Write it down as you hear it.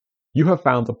You have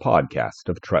found the podcast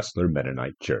of Tressler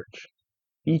Mennonite Church.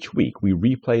 Each week we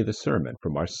replay the sermon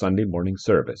from our Sunday morning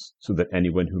service so that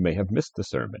anyone who may have missed the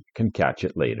sermon can catch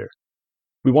it later.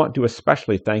 We want to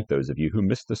especially thank those of you who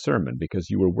missed the sermon because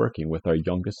you were working with our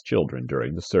youngest children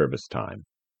during the service time.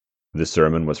 The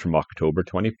sermon was from October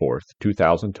 24th,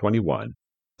 2021.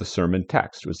 The sermon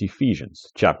text was Ephesians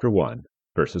chapter 1,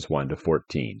 verses 1 to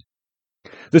 14.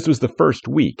 This was the first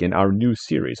week in our new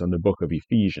series on the book of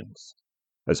Ephesians.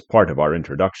 As part of our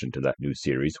introduction to that new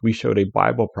series, we showed a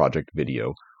Bible Project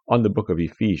video on the book of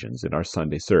Ephesians in our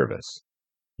Sunday service.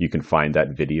 You can find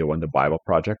that video on the Bible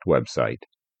Project website,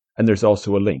 and there's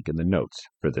also a link in the notes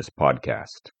for this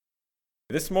podcast.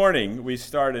 This morning, we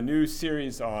start a new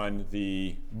series on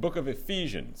the book of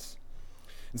Ephesians.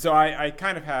 And so I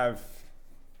kind of have,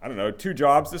 two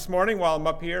jobs this morning while I'm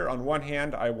up here. On one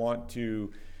hand, I want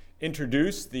to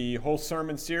introduce the whole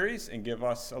sermon series and give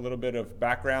us a little bit of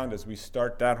background as we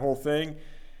start that whole thing.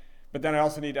 But then I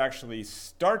also need to actually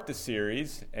start the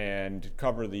series and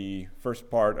cover the first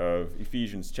part of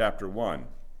Ephesians chapter 1.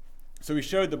 So we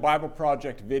showed the Bible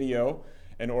Project video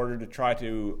in order to try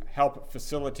to help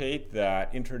facilitate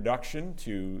that introduction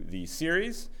to the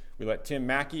series. We let Tim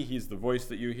Mackey, he's the voice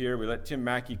that you hear, we let Tim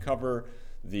Mackey cover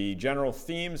the general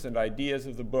themes and ideas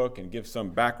of the book and give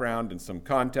some background and some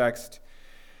context.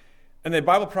 And the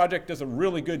Bible Project does a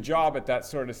really good job at that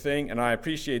sort of thing, and I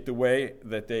appreciate the way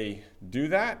that they do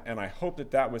that, and I hope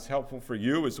that that was helpful for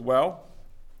you as well.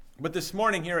 But this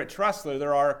morning here at Tressler,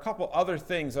 there are a couple other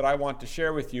things that I want to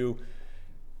share with you,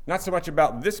 not so much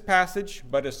about this passage,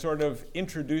 but as sort of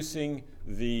introducing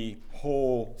the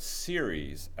whole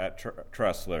series at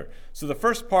Tressler. So the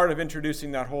first part of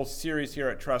introducing that whole series here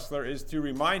at Tressler is to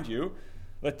remind you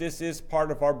that this is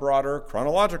part of our broader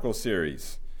chronological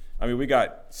series. I mean, we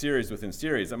got series within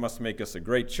series. That must make us a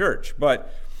great church.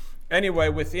 But anyway,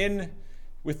 within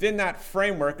that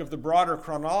framework of the broader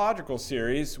chronological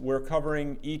series, we're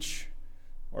covering each,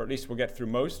 or at least we'll get through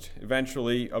most,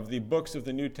 eventually, of the books of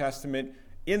the New Testament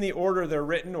in the order they're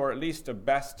written, or at least a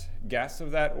best guess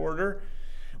of that order.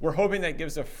 We're hoping that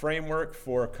gives a framework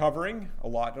for covering a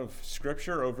lot of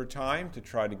Scripture over time to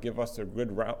try to give us a good,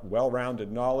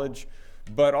 well-rounded knowledge.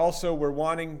 But also we're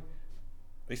wanting,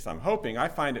 at least I'm hoping, I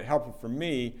find it helpful for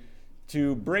me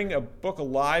to bring a book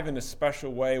alive in a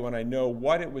special way when I know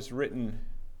what it was written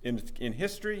in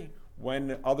history,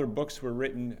 when other books were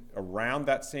written around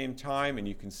that same time, and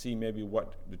you can see maybe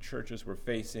what the churches were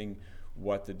facing,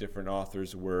 what the different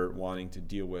authors were wanting to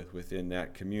deal with within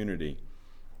that community.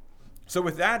 So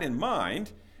with that in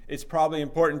mind, it's probably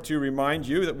important to remind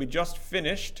you that we just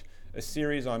finished a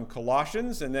series on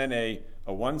Colossians and then a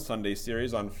one Sunday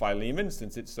series on Philemon,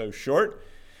 since it's so short.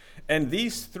 And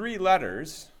these three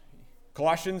letters,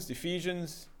 Colossians,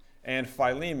 Ephesians, and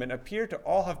Philemon, appear to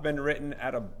all have been written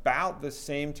at about the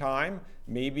same time.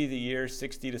 Maybe the year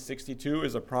 60 to 62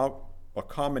 is a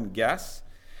common guess.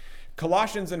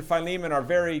 Colossians and Philemon are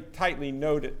very tightly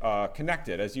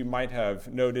connected, as you might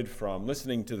have noted from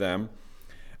listening to them.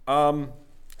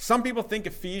 Some people think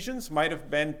Ephesians might have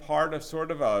been part of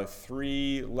sort of a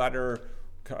three-letter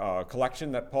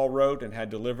collection that Paul wrote and had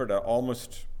delivered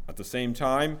almost at the same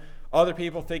time. Other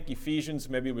people think Ephesians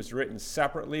maybe was written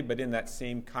separately, but in that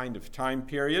same kind of time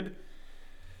period.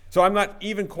 So I'm not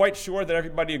even quite sure that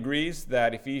everybody agrees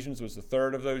that Ephesians was the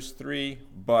third of those three,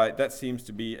 but that seems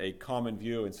to be a common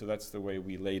view, and so that's the way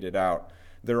we laid it out.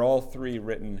 They're all three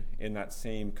written in that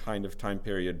same kind of time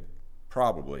period,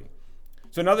 probably.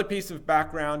 So another piece of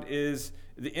background is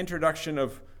the introduction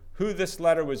of who this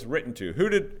letter was written to. Who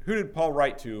did Paul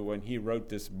write to when he wrote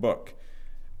this book?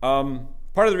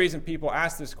 Part of the reason people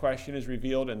ask this question is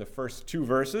revealed in the first two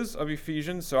verses of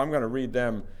Ephesians, so I'm going to read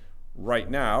them right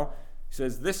now. It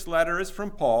says, "This letter is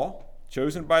from Paul,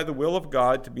 chosen by the will of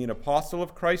God to be an apostle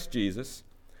of Christ Jesus.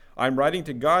 I'm writing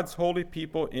to God's holy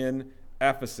people in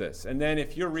Ephesus." And then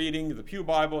if you're reading the Pew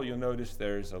Bible, you'll notice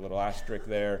there's a little asterisk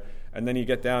there. And then you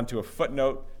get down to a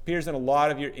footnote. Appears in a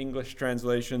lot of your English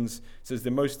translations. It says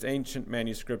the most ancient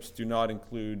manuscripts do not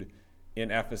include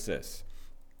in Ephesus.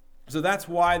 So that's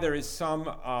why there is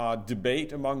some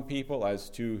debate among people as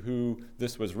to who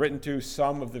this was written to.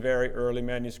 Some of the very early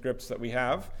manuscripts that we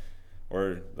have,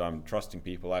 or I'm trusting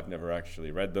people, I've never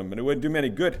actually read them, and it wouldn't do me any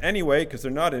good anyway because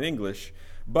they're not in English.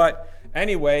 But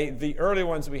anyway, the early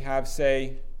ones we have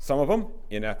say, some of them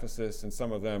in Ephesus and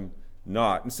some of them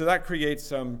not. And so that creates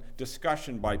some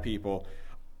discussion by people.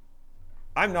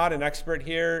 I'm not an expert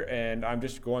here, and I'm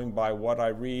just going by what I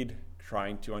read,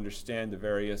 trying to understand the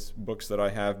various books that I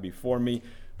have before me.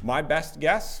 My best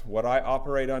guess, what I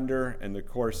operate under in the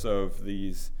course of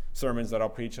these sermons that I'll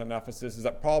preach on Ephesus, is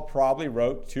that Paul probably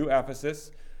wrote to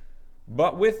Ephesus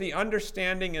but with the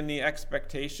understanding and the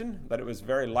expectation that it was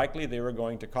very likely they were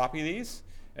going to copy these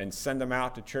and send them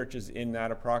out to churches in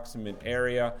that approximate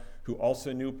area who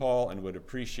also knew Paul and would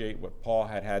appreciate what Paul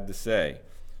had to say.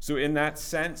 So in that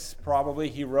sense, probably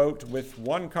he wrote with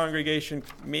one congregation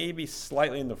maybe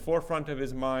slightly in the forefront of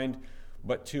his mind,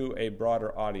 but to a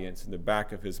broader audience in the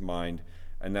back of his mind,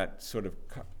 and that sort of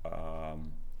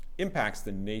impacts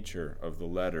the nature of the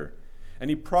letter. And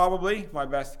he probably, my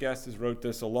best guess is, wrote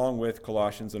this along with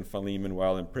Colossians and Philemon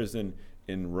while in prison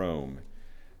in Rome.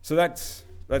 So that's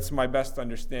my best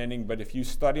understanding, but if you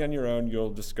study on your own, you'll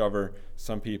discover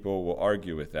some people will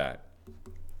argue with that.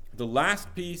 The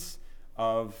last piece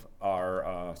of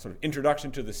our sort of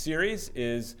introduction to the series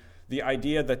is the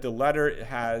idea that the letter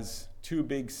has two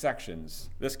big sections.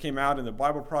 This came out in the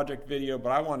Bible Project video,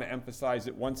 but I want to emphasize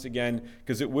it once again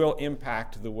because it will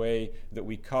impact the way that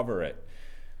we cover it.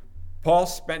 Paul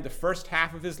spent the first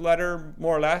half of his letter,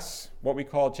 more or less, what we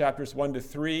call chapters 1 to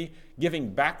 3,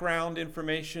 giving background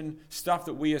information, stuff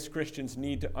that we as Christians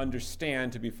need to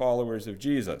understand to be followers of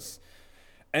Jesus.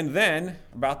 And then,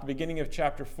 about the beginning of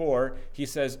chapter 4, he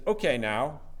says, okay,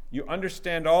 now, you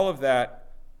understand all of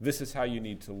that. This is how you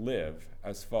need to live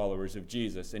as followers of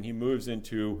Jesus. And he moves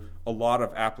into a lot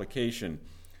of application.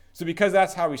 So because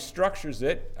that's how he structures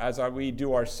it, as we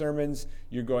do our sermons,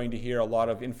 you're going to hear a lot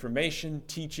of information,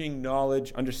 teaching,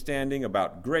 knowledge, understanding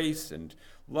about grace and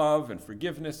love and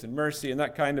forgiveness and mercy and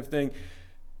that kind of thing.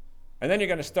 And then you're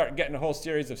going to start getting a whole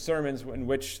series of sermons in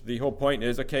which the whole point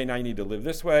is, okay, now you need to live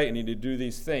this way, you need to do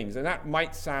these things. And that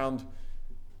might sound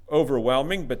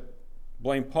overwhelming, but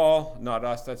blame Paul, not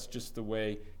us. That's just the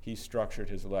way he structured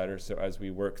his letter. So as we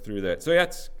work through that. So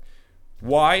that's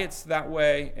why it's that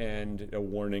way, and a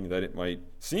warning that it might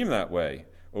seem that way,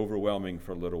 overwhelming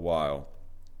for a little while.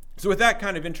 So with that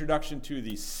kind of introduction to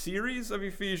the series of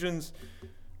Ephesians,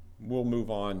 we'll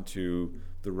move on to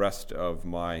the rest of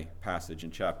my passage in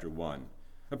chapter 1.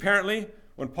 Apparently,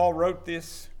 when Paul wrote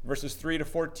this, verses 3 to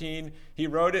 14, he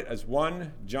wrote it as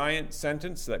one giant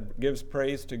sentence that gives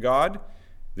praise to God.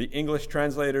 The English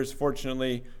translators,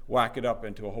 fortunately, whack it up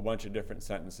into a whole bunch of different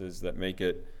sentences that make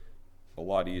it a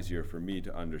lot easier for me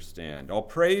to understand. All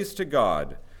praise to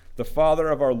God, the Father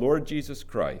of our Lord Jesus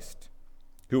Christ,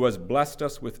 who has blessed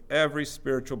us with every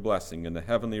spiritual blessing in the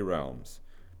heavenly realms,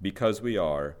 because we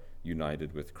are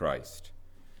united with Christ.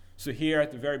 So here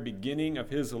at the very beginning of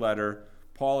his letter,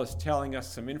 Paul is telling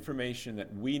us some information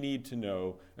that we need to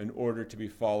know in order to be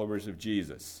followers of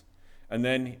Jesus. And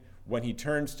then when he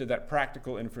turns to that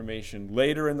practical information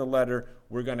later in the letter,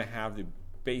 we're going to have the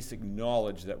basic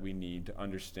knowledge that we need to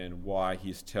understand why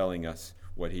he's telling us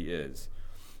what he is.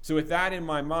 So with that in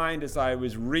my mind, as I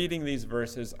was reading these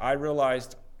verses, I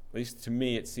realized, at least to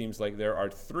me, it seems like there are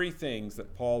three things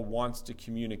that Paul wants to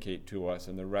communicate to us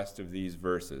in the rest of these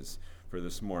verses for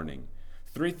this morning.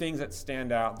 Three things that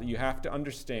stand out that you have to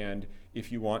understand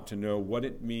if you want to know what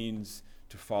it means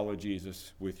to follow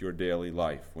Jesus with your daily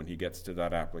life when he gets to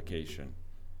that application.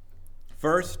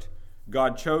 First,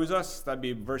 God chose us. That'd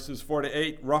be verses 4 to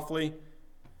 8, roughly.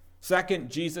 Second,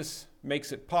 Jesus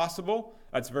makes it possible.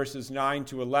 That's verses 9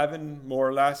 to 11, more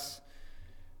or less.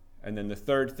 And then the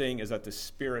third thing is that the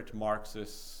Spirit marks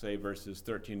us, say verses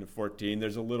 13 to 14.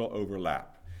 There's a little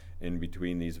overlap in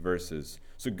between these verses.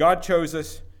 So God chose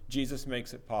us, Jesus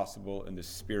makes it possible, and the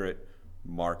Spirit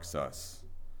marks us.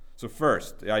 So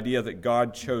first, the idea that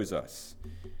God chose us.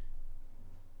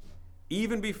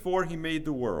 Even before he made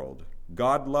the world,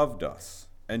 God loved us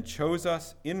and chose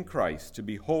us in Christ to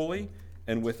be holy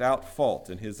and without fault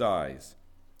in his eyes.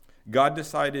 God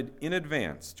decided in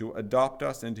advance to adopt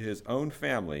us into his own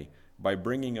family by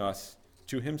bringing us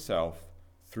to himself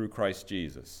through Christ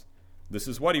Jesus. This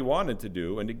is what he wanted to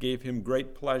do, and it gave him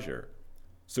great pleasure.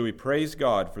 So we praise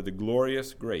God for the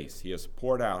glorious grace he has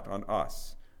poured out on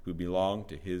us who belong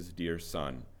to his dear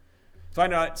Son. So I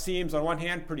know it seems on one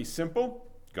hand pretty simple.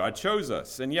 God chose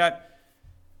us, and yet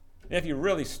if you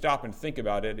really stop and think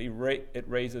about it, it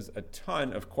raises a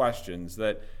ton of questions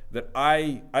that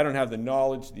I don't have the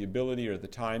knowledge, the ability, or the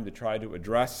time to try to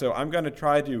address. So I'm going to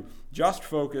try to just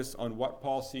focus on what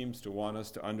Paul seems to want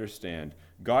us to understand.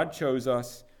 God chose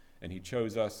us, and he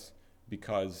chose us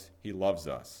because he loves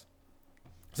us.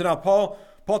 So now Paul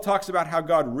talks about how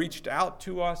God reached out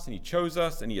to us, and he chose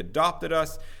us, and he adopted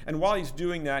us. And while he's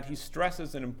doing that, he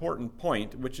stresses an important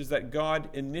point, which is that God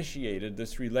initiated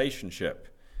this relationship.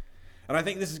 And I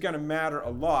think this is going to matter a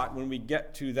lot when we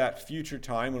get to that future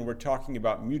time when we're talking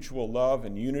about mutual love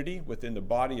and unity within the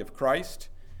body of Christ.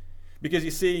 Because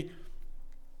you see,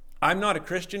 I'm not a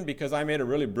Christian because I made a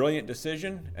really brilliant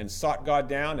decision and sought God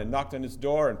down and knocked on his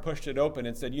door and pushed it open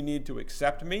and said, you need to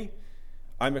accept me.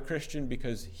 I'm a Christian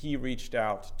because he reached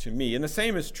out to me. And the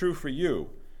same is true for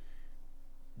you.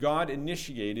 God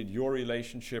initiated your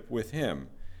relationship with him.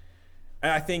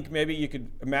 And I think maybe you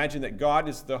could imagine that God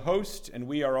is the host and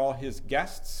we are all his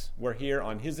guests. We're here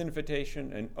on his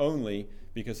invitation and only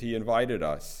because he invited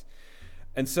us.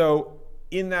 And so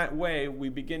in that way, we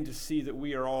begin to see that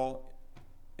we are all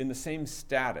in the same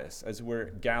status as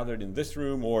we're gathered in this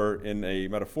room or in a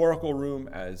metaphorical room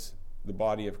as the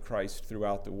body of Christ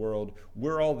throughout the world.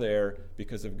 We're all there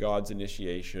because of God's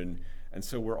initiation, and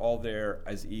so we're all there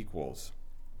as equals.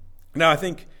 Now, I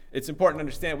think it's important to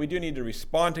understand we do need to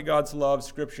respond to God's love.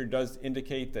 Scripture does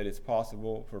indicate that it's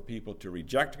possible for people to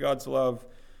reject God's love,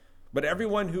 but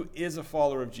everyone who is a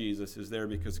follower of Jesus is there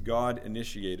because God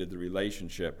initiated the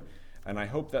relationship, and I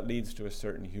hope that leads to a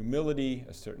certain humility,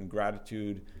 a certain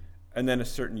gratitude, and then a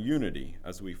certain unity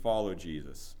as we follow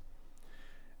Jesus.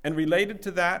 And related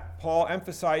to that, Paul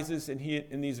emphasizes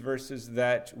in these verses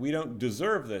that we don't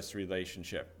deserve this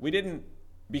relationship. We didn't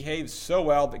behave so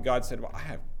well that God said, well, I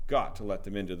have got to let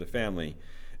them into the family.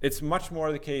 It's much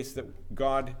more the case that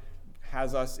God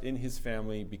has us in his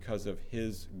family because of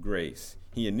his grace.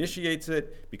 He initiates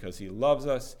it because he loves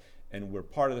us, and we're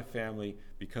part of the family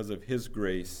because of his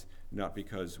grace, not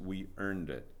because we earned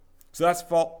it. So that's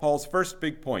Paul's first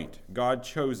big point. God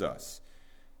chose us.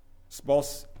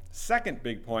 Paul's second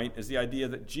big point is the idea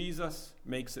that Jesus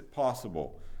makes it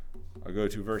possible. I'll go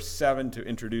to verse 7 to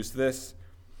introduce this.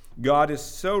 God is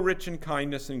so rich in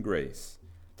kindness and grace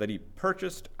that he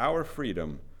purchased our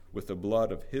freedom with the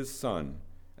blood of his Son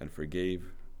and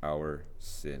forgave our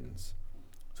sins.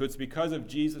 So it's because of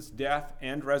Jesus' death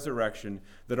and resurrection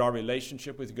that our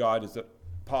relationship with God is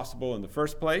possible in the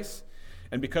first place.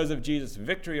 And because of Jesus'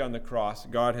 victory on the cross,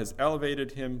 God has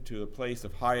elevated him to the place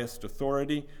of highest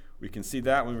authority. We can see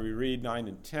that when we read 9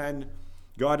 and 10.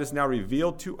 God has now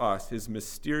revealed to us his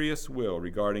mysterious will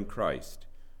regarding Christ,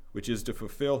 which is to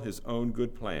fulfill his own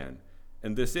good plan.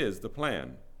 And this is the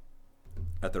plan.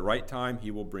 At the right time, he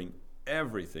will bring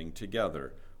everything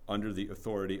together under the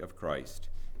authority of Christ,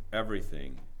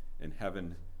 everything in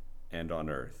heaven and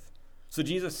on earth. So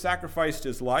Jesus sacrificed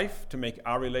his life to make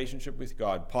our relationship with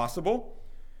God possible.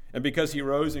 And because he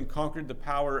rose and conquered the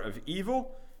power of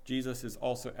evil, Jesus is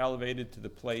also elevated to the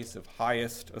place of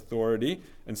highest authority.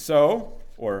 And so,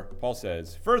 or Paul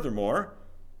says, furthermore,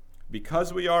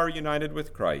 because we are united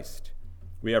with Christ,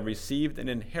 we have received an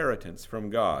inheritance from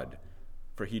God,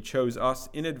 for he chose us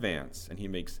in advance, and he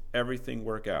makes everything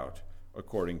work out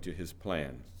according to his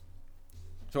plan.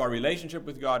 So our relationship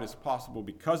with God is possible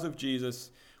because of Jesus.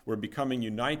 We're becoming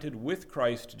united with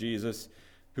Christ Jesus,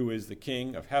 who is the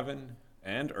King of heaven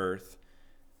and earth,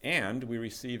 and we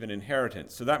receive an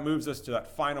inheritance. So that moves us to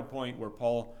that final point where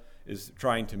Paul is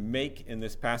trying to make in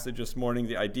this passage this morning,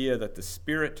 the idea that the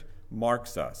Spirit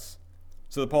marks us.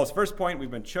 So Paul's first point,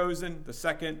 we've been chosen. The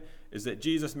second is that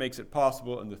Jesus makes it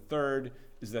possible. And the third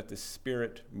is that the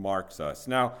Spirit marks us.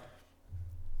 Now,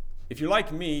 if you're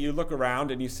like me, you look around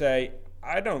and you say,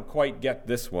 I don't quite get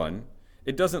this one.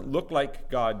 It doesn't look like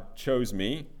God chose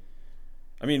me.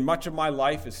 I mean, much of my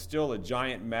life is still a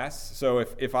giant mess. So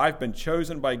if I've been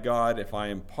chosen by God, if I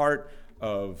am part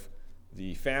of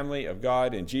the family of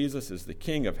God and Jesus is the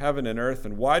King of heaven and earth,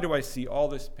 and why do I see all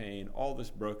this pain, all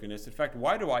this brokenness? In fact,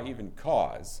 why do I even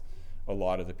cause a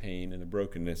lot of the pain and the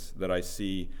brokenness that I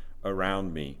see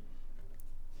around me?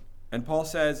 And Paul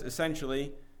says,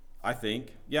 essentially, I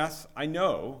think, yes, I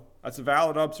know, that's a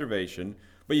valid observation,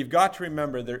 but you've got to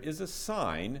remember there is a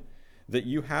sign that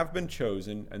you have been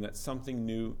chosen and that something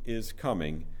new is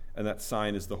coming, and that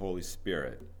sign is the Holy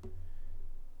Spirit.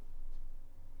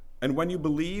 And when you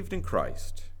believed in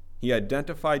Christ, he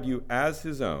identified you as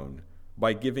his own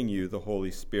by giving you the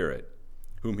Holy Spirit,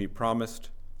 whom he promised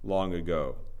long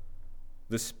ago.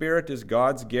 The Spirit is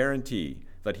God's guarantee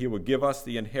that he will give us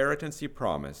the inheritance he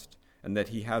promised and that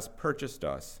he has purchased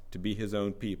us to be his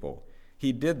own people.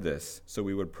 He did this so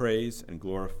we would praise and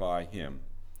glorify him.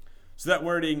 So that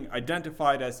wording,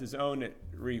 identified as his own, it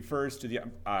refers to the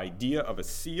idea of a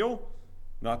seal,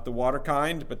 not the water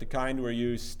kind, but the kind where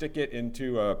you stick it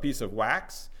into a piece of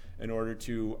wax in order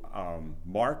to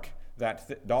mark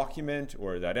that document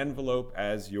or that envelope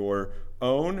as your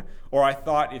own. Or I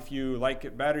thought if you like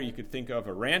it better, you could think of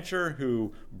a rancher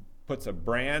who puts a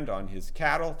brand on his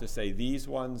cattle to say, these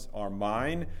ones are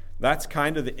mine. That's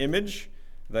kind of the image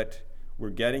that we're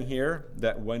getting here,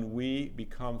 that when we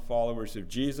become followers of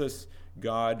Jesus,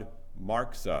 God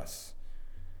marks us.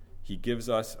 He gives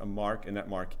us a mark, and that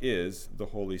mark is the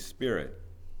Holy Spirit.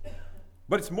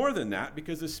 But it's more than that,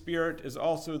 because the Spirit is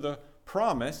also the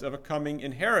promise of a coming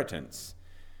inheritance.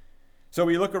 So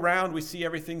we look around, we see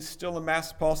everything's still a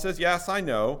mess. Paul says, yes, I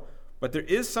know, But there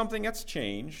is something that's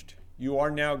changed. You are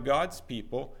now God's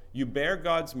people. You bear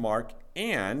God's mark,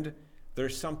 and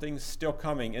there's something still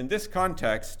coming. In this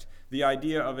context, the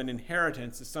idea of an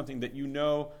inheritance is something that you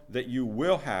know that you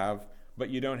will have, but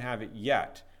you don't have it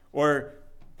yet. Or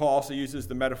Paul also uses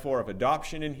the metaphor of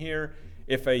adoption in here.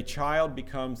 If a child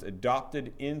becomes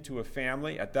adopted into a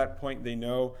family, at that point they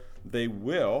know they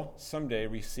will someday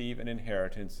receive an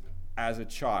inheritance as a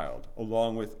child,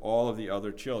 along with all of the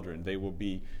other children. They will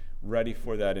be ready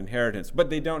for that inheritance, but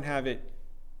they don't have it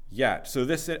yet. So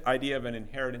this idea of an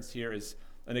inheritance here is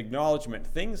an acknowledgement.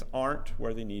 Things aren't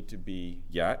where they need to be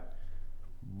yet,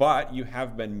 but you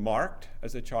have been marked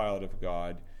as a child of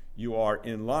God. You are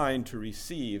in line to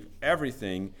receive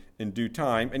everything in due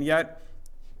time. And yet,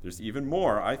 there's even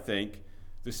more, I think.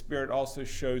 The Spirit also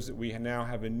shows that we now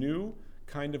have a new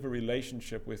kind of a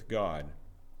relationship with God.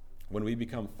 When we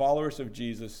become followers of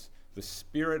Jesus, the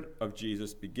Spirit of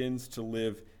Jesus begins to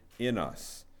live in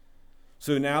us.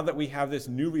 So now that we have this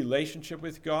new relationship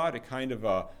with God, a kind of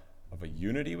a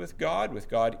unity with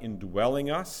God indwelling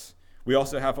us, we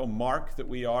also have a mark that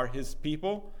we are His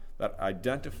people, that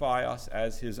identify us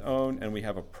as His own, and we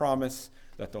have a promise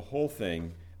that the whole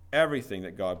thing, everything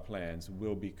that God plans,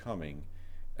 will be coming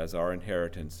as our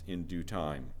inheritance in due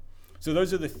time. So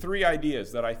those are the three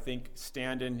ideas that I think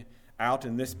stand out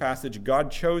in this passage.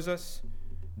 God chose us,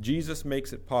 Jesus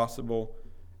makes it possible,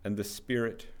 and the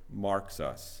Spirit marks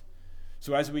us.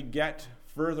 So as we get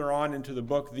further on into the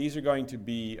book, these are going to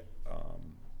be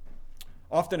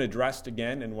often addressed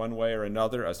again in one way or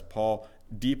another as Paul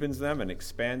deepens them and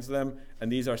expands them. And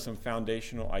these are some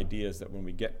foundational ideas that when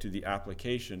we get to the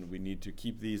application, we need to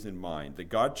keep these in mind. That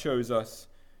God chose us,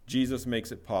 Jesus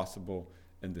makes it possible,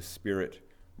 and the Spirit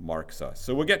marks us.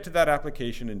 So we'll get to that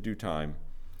application in due time,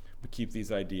 but keep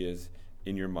these ideas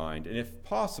in your mind. And if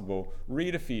possible,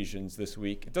 read Ephesians this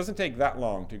week. It doesn't take that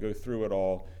long to go through it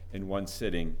all in one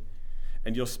sitting.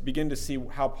 And you'll begin to see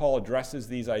how Paul addresses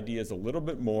these ideas a little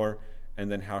bit more, and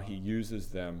then how he uses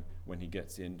them when he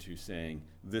gets into saying,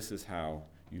 this is how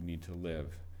you need to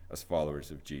live as followers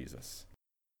of Jesus.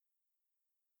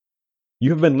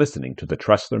 You have been listening to the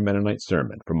Tressler Mennonite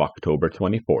Sermon from October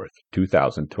 24th,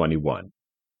 2021.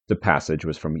 The passage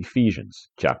was from Ephesians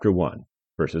chapter 1,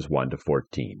 verses 1 to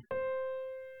 14.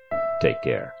 Take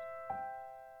care.